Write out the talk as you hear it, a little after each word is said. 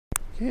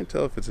can't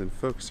tell if it's in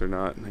focus or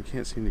not, and I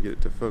can't seem to get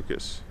it to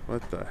focus.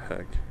 What the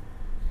heck?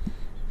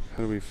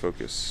 How do we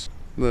focus?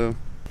 Hello?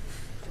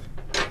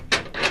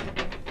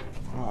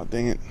 Oh,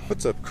 dang it.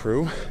 What's up,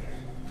 crew?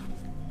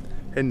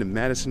 Heading to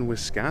Madison,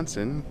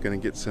 Wisconsin. Gonna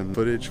get some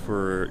footage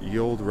for ye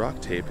old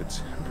RockTape.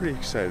 I'm pretty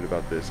excited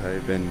about this.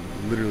 I've been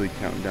literally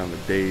counting down the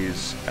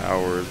days,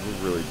 hours.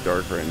 We're really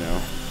dark right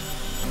now.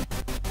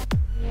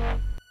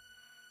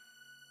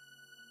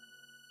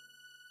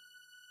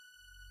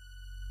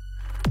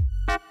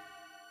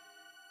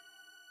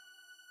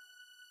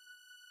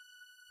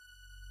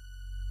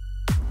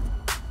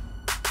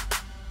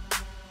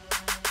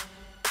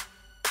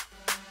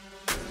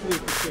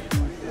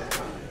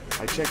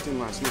 I checked in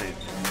last night.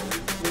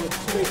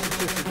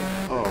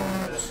 Oh,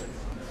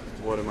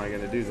 what am I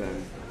gonna do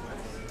then?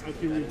 I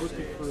can rebook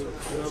it for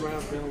whatever I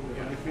have available.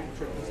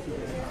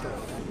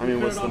 I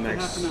mean,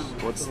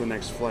 what's the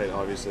next flight?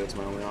 Obviously, that's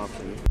my only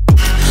option.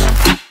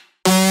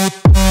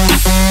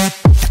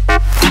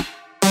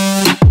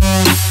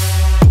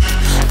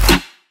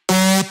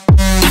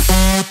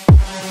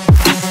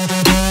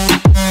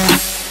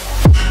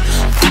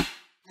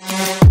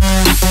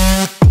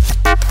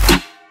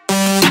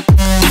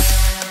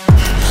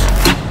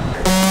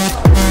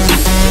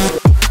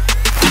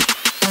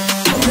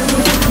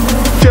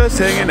 Just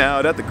hanging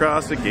out at the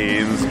CrossFit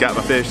Games. Got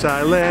my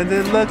fisheye lens.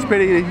 It looks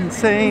pretty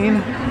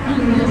insane.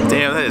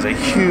 Damn, that is a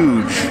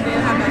huge,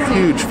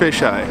 huge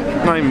fisheye.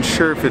 I'm not even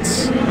sure if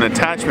it's an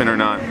attachment or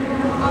not.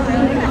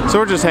 So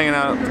we're just hanging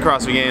out at the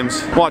CrossFit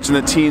Games, watching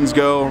the teens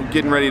go,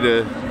 getting ready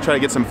to try to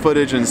get some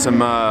footage and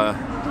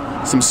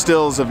some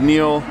stills of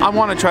Neil. I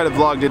want to try to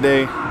vlog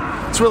today.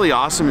 What's really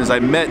awesome is I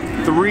met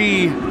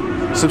 3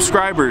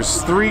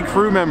 subscribers, 3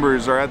 crew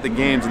members are at the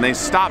games, and they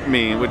stopped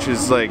me, which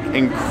is like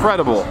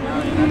incredible.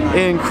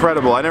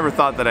 Incredible. I never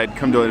thought that I'd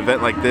come to an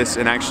event like this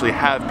and actually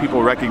have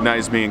people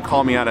recognize me and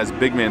call me out as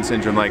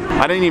BigManSyndrome. Like,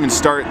 I didn't even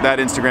start that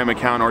Instagram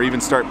account or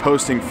even start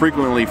posting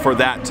frequently for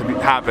that to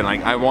happen.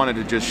 Like, I wanted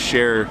to just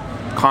share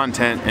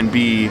content and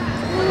be,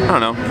 I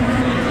don't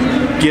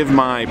know, give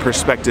my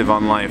perspective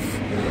on life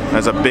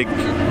as a big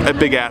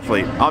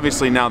athlete.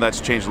 Obviously now that's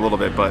changed a little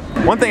bit, but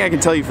one thing I can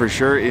tell you for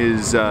sure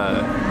is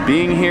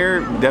being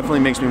here definitely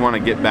makes me want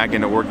to get back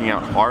into working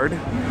out hard,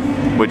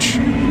 which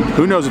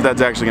who knows if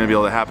that's actually going to be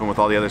able to happen with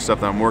all the other stuff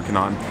that I'm working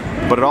on.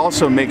 But it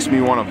also makes me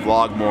want to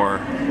vlog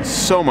more,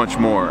 so much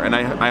more. And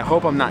I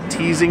hope I'm not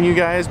teasing you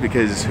guys,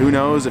 because who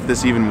knows if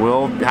this even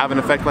will have an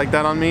effect like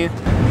that on me.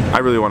 I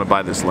really want to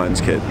buy this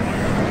lens kit.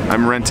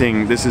 I'm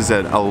renting, this is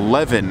an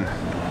 11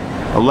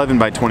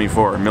 by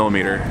 24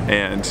 millimeter,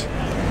 and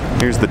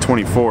here's the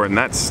 24, and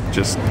that's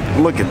just,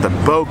 look at the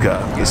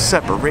bokeh. The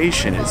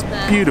separation is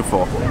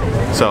beautiful.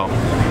 So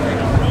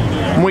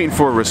I'm waiting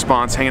for a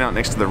response, hanging out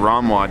next to the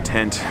Romelos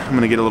tent. I'm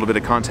gonna get a little bit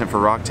of content for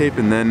RockTape,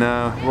 and then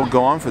we'll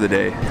go on for the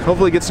day.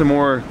 Hopefully get some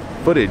more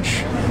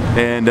footage,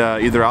 and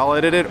either I'll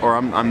edit it, or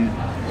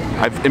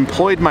I've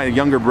employed my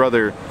younger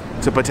brother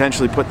to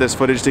potentially put this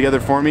footage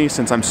together for me,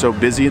 since I'm so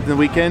busy at the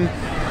weekend.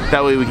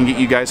 That way we can get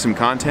you guys some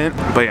content.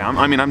 But yeah,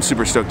 I'm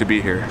super stoked to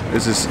be here.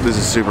 This is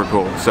super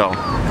cool. So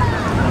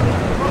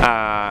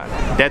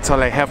that's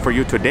all I have for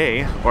you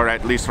today, or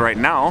at least right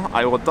now.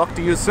 I will talk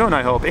to you soon,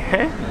 I hope.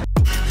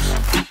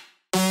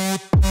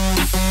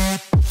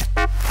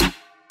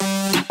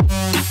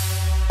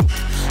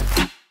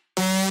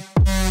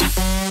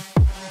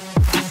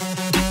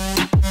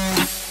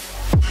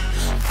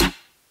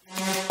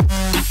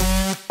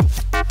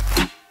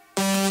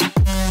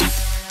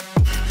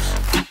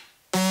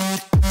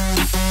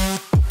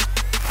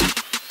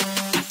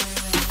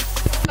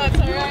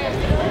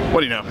 What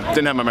do you know?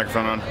 Didn't have my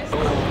microphone on.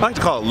 I like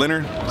to call it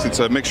dinner, because it's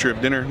a mixture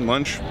of dinner and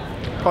lunch.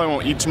 Probably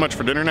won't eat too much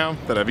for dinner now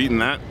that I've eaten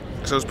that,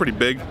 because it was pretty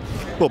big.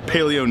 Little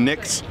Paleo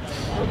Nick's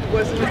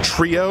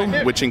trio,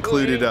 which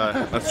included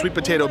a sweet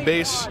potato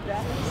base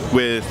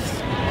with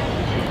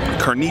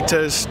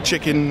carnitas,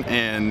 chicken,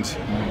 and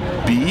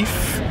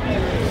beef,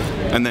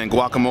 and then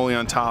guacamole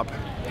on top,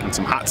 and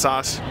some hot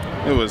sauce.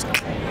 It was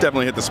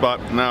definitely hit the spot.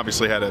 And I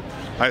obviously had an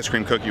ice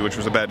cream cookie, which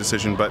was a bad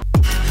decision, but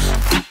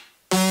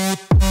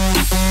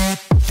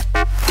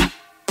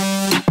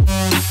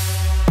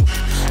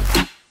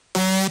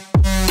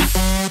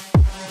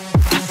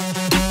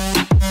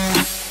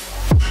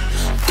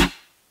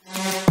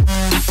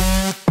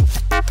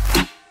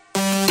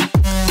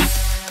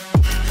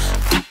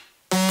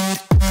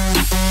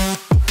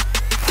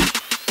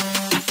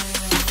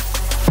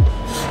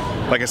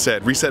like I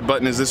said, reset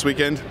button is this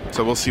weekend,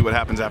 so we'll see what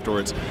happens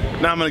afterwards.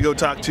 Now I'm gonna go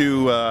talk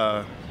to,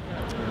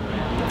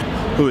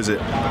 who is it?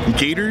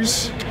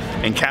 Gators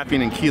and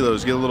Caffeine and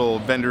Kilos, get a little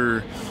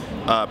vendor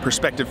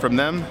perspective from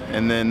them,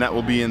 and then that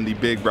will be in the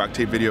big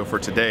RockTape video for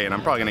today. And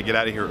I'm probably gonna get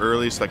out of here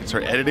early so I can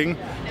start editing,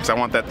 because I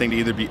want that thing to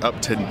either be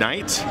up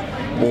tonight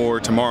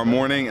or tomorrow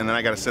morning, and then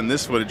I gotta send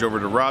this footage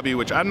over to Robbie,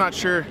 which I'm not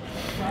sure.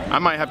 I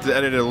might have to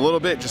edit it a little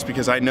bit just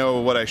because I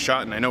know what I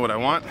shot and I know what I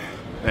want,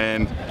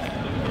 and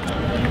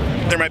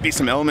there might be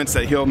some elements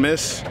that he'll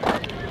miss.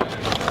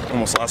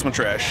 Almost lost my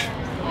trash,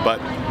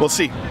 but we'll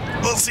see.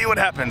 We'll see what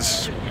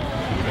happens.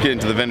 Get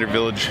into the vendor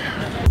village.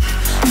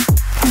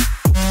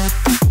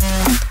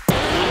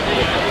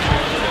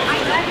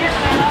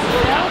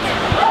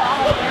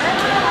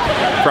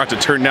 forgot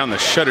to turn down the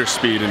shutter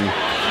speed and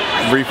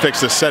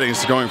refix the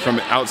settings going from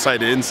outside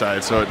to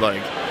inside, so it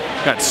like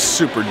got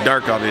super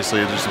dark.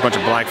 Obviously, there's a bunch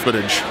of black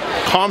footage.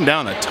 Calmed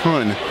down a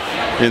ton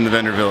in the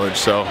vendor village,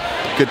 so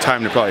good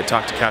time to probably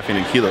talk to Caffeine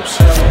and Kilos.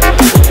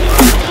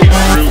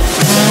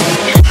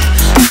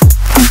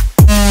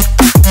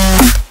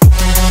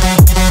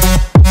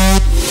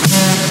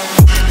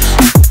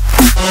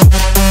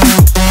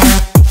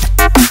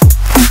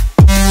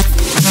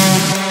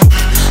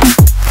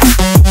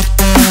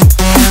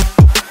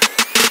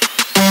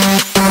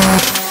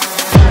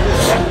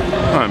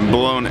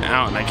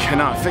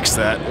 Cannot fix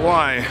that.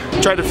 Why?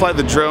 Tried to fly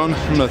the drone.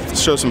 I'm gonna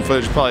show some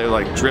footage, probably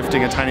like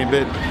drifting a tiny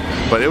bit,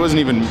 but it wasn't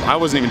even, I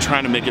wasn't even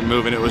trying to make it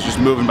move, and it was just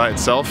moving by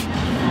itself.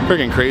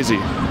 Freaking crazy.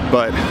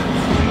 But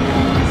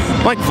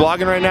I'm like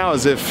vlogging right now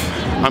as if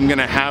I'm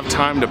gonna have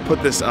time to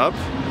put this up,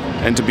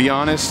 and to be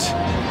honest,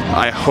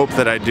 I hope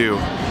that I do.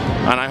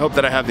 And I hope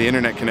that I have the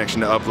internet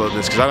connection to upload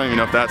this, because I don't even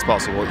know if that's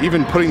possible.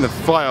 Even putting the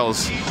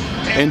files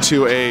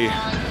into a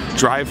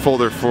drive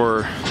folder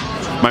for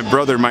my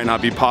brother might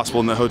not be possible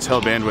in the hotel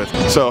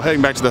bandwidth. So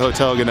heading back to the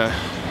hotel, gonna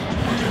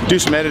do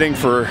some editing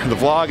for the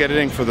vlog,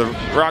 editing for the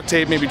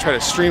RockTape, maybe try to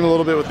stream a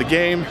little bit with the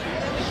game.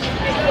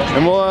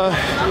 And we'll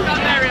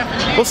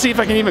see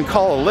if I can even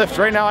call a lift.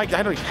 Right now I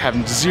don't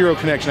have zero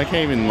connection. I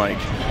can't even like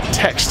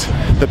text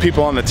the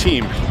people on the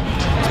team.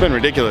 It's been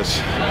ridiculous.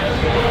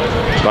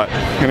 But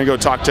I'm gonna go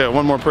talk to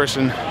one more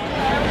person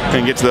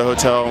and get to the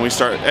hotel and we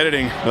start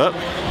editing.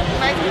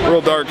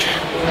 Real dark.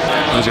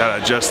 I just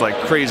gotta adjust like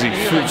crazy,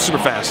 super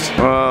fast.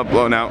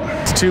 Blown out.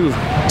 It's too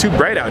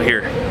bright out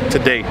here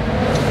today.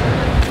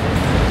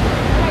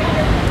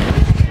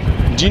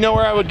 Do you know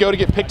where I would go to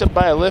get picked up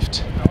by a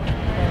Lyft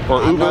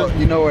or Uber?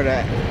 You know where the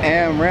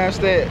Ram's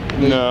at?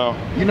 No.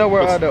 You know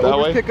where the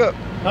Ubers pick up?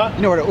 Huh?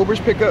 You know where the Ubers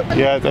pick up?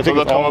 Yeah, I think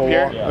they'll come up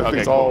here. Yeah, okay,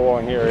 it's cool. all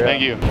along here. Yeah.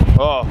 Thank you.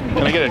 Oh,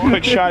 can I get a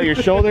quick shot of your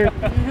shoulder?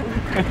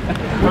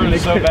 We're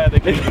so bad they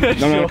can't.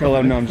 No, I'm not gonna let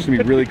them know. I'm just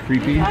gonna be really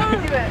creepy.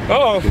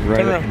 Oh, right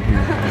turn around.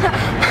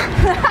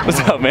 What's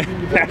up, man?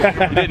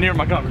 You didn't hear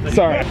my conversation.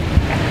 Sorry.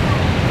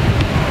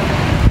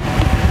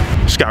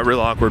 Just got real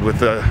awkward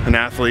with an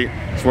athlete.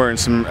 He's wearing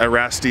some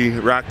Artisitic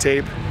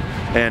RockTape,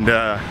 and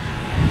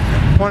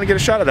I want to get a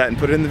shot of that and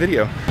put it in the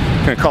video.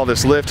 I'm gonna call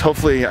this Lyft.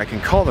 Hopefully I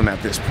can call them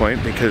at this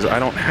point because I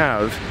don't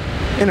have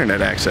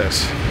internet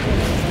access.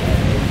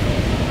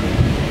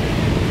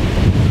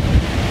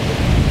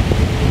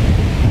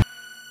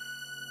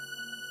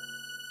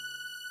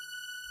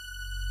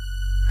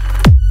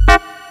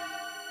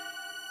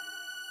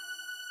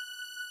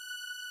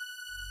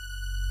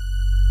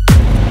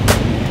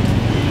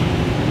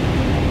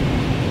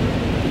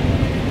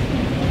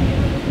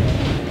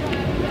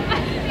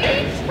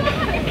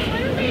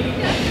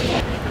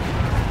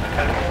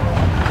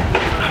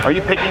 Are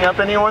you picking up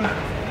anyone?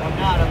 I'm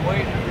not. I'm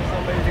waiting for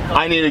somebody to come.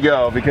 I need to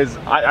go because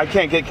I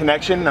can't get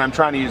connection and I'm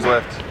trying to use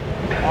Lyft.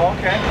 Oh,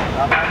 okay.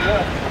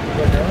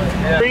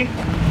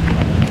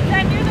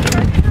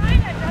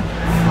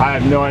 I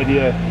have no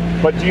idea.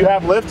 But do you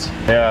have Lyft?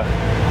 Yeah.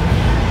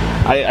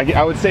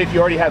 I would say if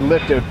you already had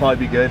Lyft, it would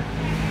probably be good.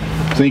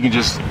 So you can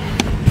just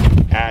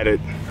add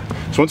it.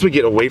 So once we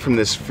get away from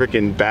this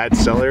freaking bad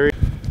cell area.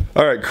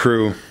 All right,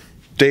 crew.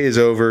 Day is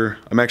over.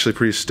 I'm actually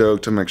pretty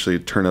stoked. I'm actually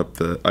turn up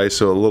the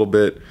ISO a little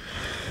bit.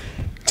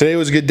 Today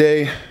was a good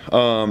day.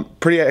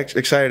 Pretty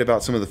excited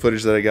about some of the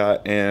footage that I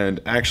got, and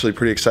actually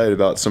pretty excited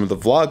about some of the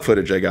vlog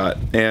footage I got.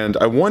 And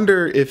I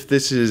wonder if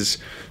this is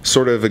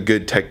sort of a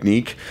good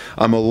technique.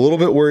 I'm a little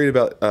bit worried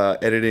about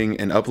editing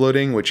and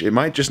uploading, which it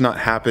might just not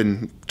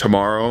happen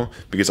tomorrow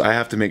because I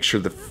have to make sure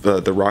the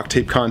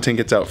RockTape content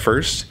gets out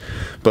first.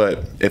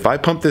 But if I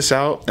pump this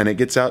out and it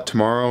gets out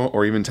tomorrow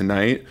or even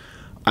tonight,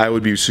 I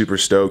would be super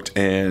stoked,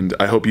 and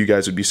I hope you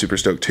guys would be super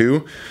stoked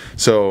too.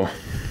 So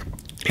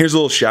here's a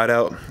little shout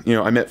out. You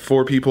know, I met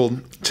 4 people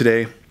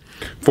today,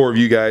 4 of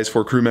you guys,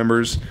 4 crew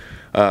members,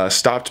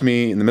 stopped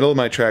me in the middle of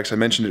my tracks. I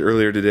mentioned it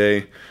earlier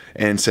today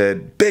and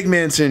said,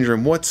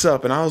 BigManSyndrome, what's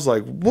up? And I was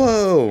like,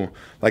 whoa,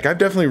 like I've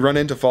definitely run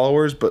into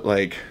followers, but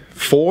like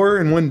 4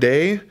 in one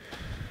day,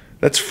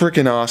 that's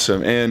freaking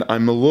awesome. And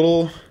I'm a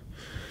little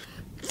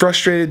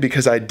frustrated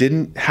because I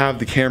didn't have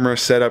the camera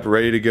set up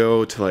ready to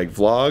go to like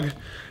vlog,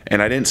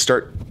 and I didn't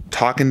start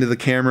talking to the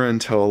camera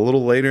until a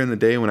little later in the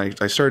day when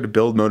I started to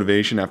build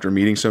motivation after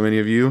meeting so many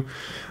of you.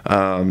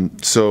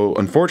 So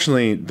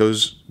unfortunately,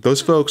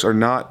 those folks are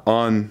not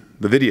on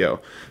the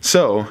video.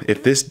 So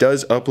if this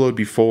does upload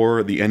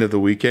before the end of the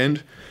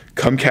weekend,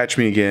 come catch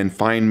me again,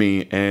 find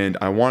me, and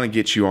I want to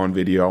get you on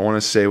video. I want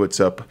to say what's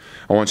up.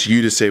 I want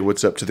you to say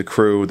what's up to the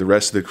crew, the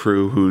rest of the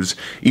crew who's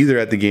either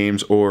at the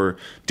games or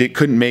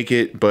couldn't make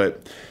it,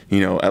 but you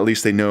know, at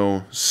least they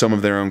know some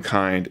of their own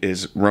kind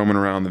is roaming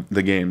around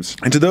the games.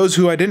 And to those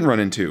who I didn't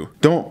run into,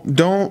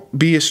 don't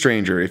be a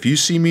stranger. If you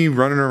see me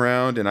running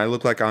around and I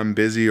look like I'm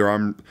busy or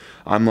I'm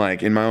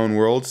like in my own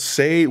world,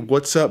 say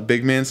what's up,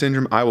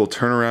 BigManSyndrome. I will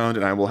turn around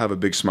and I will have a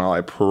big smile.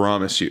 I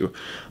promise you.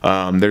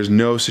 There's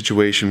no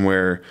situation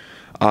where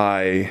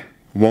I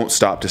won't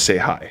stop to say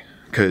hi,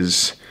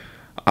 because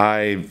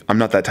I'm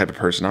not that type of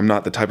person. I'm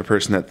not the type of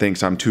person that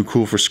thinks I'm too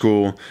cool for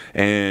school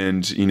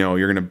and, you know,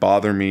 you're gonna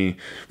bother me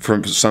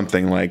from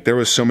something. Like, there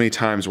was so many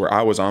times where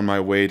I was on my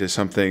way to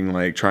something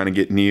like trying to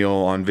get Neil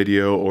on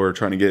video or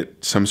trying to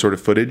get some sort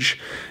of footage,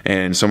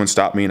 and someone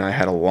stopped me and I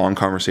had a long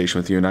conversation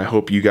with you, and I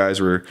hope you guys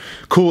were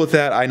cool with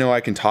that. I know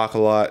I can talk a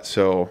lot,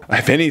 so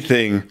if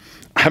anything,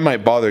 I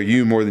might bother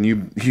you more than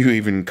you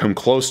even come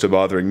close to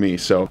bothering me.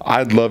 So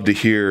I'd love to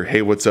hear,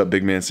 hey, what's up,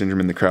 Big Man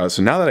Syndrome in the crowd.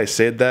 So now that I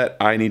said that,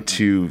 I need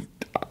to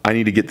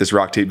get this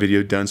RockTape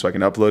video done so I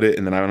can upload it,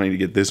 and then I need to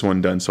get this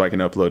one done so I can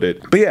upload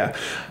it. But yeah,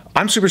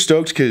 I'm super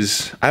stoked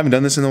because I haven't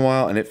done this in a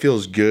while, and it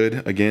feels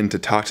good, again, to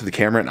talk to the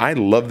camera. And I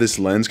love this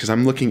lens because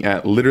I'm looking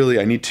at, literally,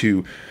 I need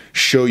to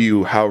show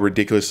you how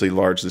ridiculously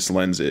large this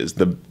lens is.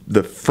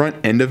 The front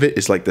end of it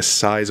is like the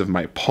size of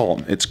my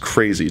palm. It's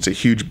crazy. It's a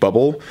huge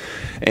bubble,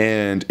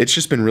 and it's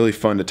just been really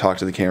fun to talk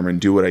to the camera and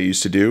do what I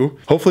used to do.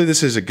 Hopefully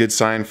this is a good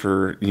sign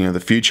for, you know,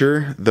 the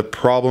future. The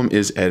problem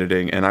is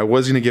editing, and I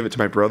was gonna give it to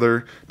my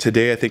brother.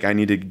 Today I think I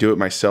need to do it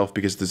myself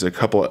because there's a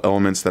couple of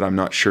elements that I'm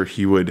not sure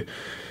he would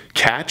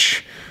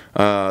catch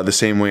the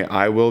same way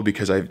I will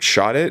because I've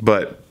shot it,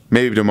 but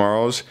maybe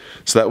tomorrow's.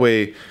 So that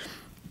way,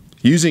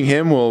 using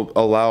him will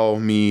allow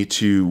me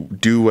to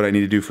do what I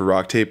need to do for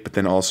RockTape, but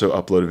then also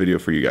upload a video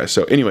for you guys.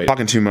 So anyway,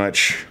 talking too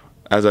much,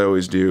 as I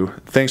always do.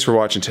 Thanks for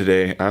watching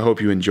today. I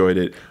hope you enjoyed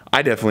it.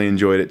 I definitely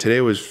enjoyed it.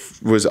 Today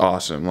was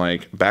awesome.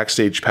 Like,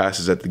 backstage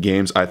passes at the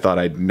games I thought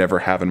I'd never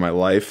have in my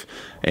life,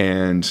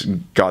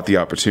 and got the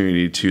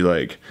opportunity to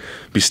like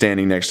be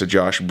standing next to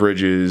Josh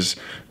Bridges,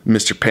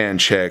 Mr.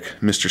 Panchek,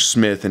 Mr.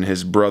 Smith, and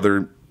his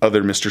brother,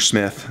 other Mr.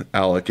 Smith,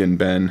 Alec and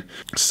Ben.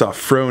 Saw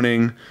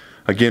Froning.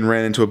 Again,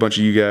 ran into a bunch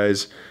of you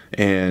guys,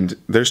 and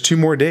there's 2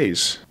 more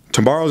days.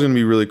 Tomorrow's gonna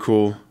be really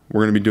cool.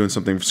 We're gonna be doing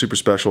something super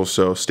special,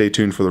 so stay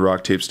tuned for the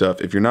RockTape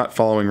stuff. If you're not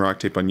following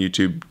RockTape on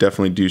YouTube,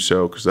 definitely do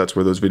so, because that's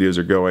where those videos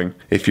are going.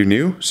 If you're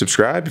new,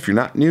 subscribe. If you're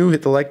not new,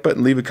 hit the like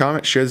button, leave a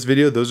comment, share this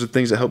video. Those are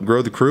things that help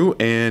grow the crew,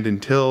 and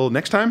until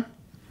next time,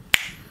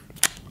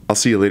 I'll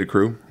see you later,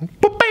 crew. I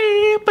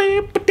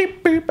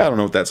don't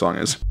know what that song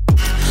is.